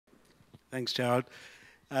Thanks, Gerard.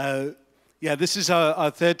 Yeah, this is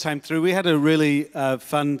our third time through. We had a really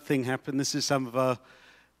fun thing happen. This is some of our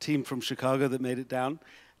team from Chicago that made it down.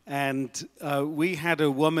 And we had a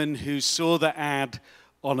woman who saw the ad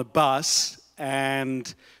on a bus,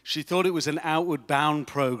 and she thought it was an outward bound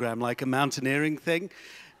program, like a mountaineering thing.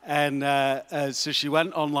 And so she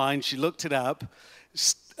went online, she looked it up,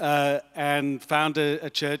 and found a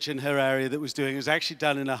church in her area that was doing it. It was actually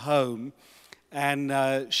done in a home.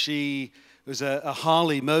 And she was a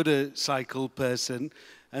Harley motorcycle person,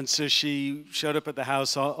 and so she showed up at the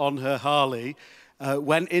house on her Harley,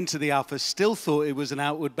 went into the Alpha, still thought it was an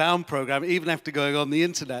outward bound program, even after going on the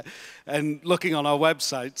internet and looking on our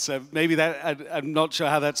website. So maybe I'm not sure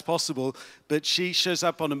how that's possible, but she shows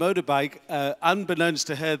up on a motorbike. Unbeknownst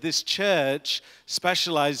to her, this church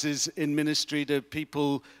specializes in ministry to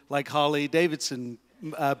people like Harley Davidson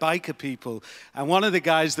biker people. And one of the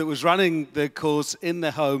guys that was running the course in the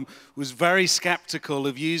home was very skeptical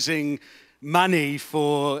of using money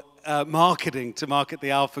for marketing to market the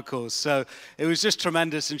Alpha course. So it was just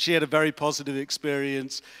tremendous, and she had a very positive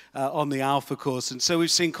experience on the Alpha course. And so we've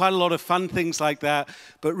seen quite a lot of fun things like that,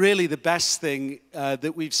 but really the best thing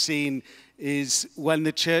that we've seen is when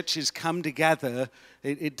the churches come together,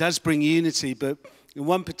 it does bring unity, but in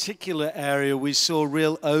one particular area we saw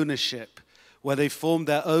real ownership, where they formed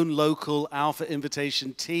their own local Alpha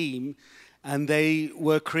Invitation team, and they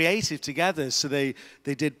were creative together. So they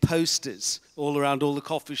did posters all around all the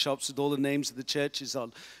coffee shops with all the names of the churches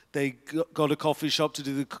on. They got a coffee shop to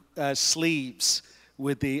do the sleeves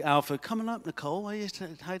with the Alpha. Come on up, Nicole. Why are you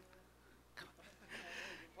hide?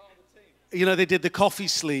 You know, they did the coffee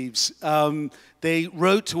sleeves. They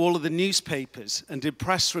wrote to all of the newspapers and did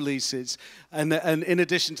press releases. And in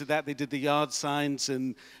addition to that, they did the yard signs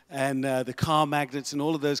and the car magnets and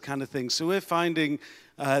all of those kind of things. So we're finding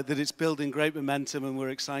that it's building great momentum, and we're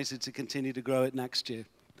excited to continue to grow it next year.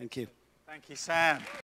 Thank you. Thank you, Sam.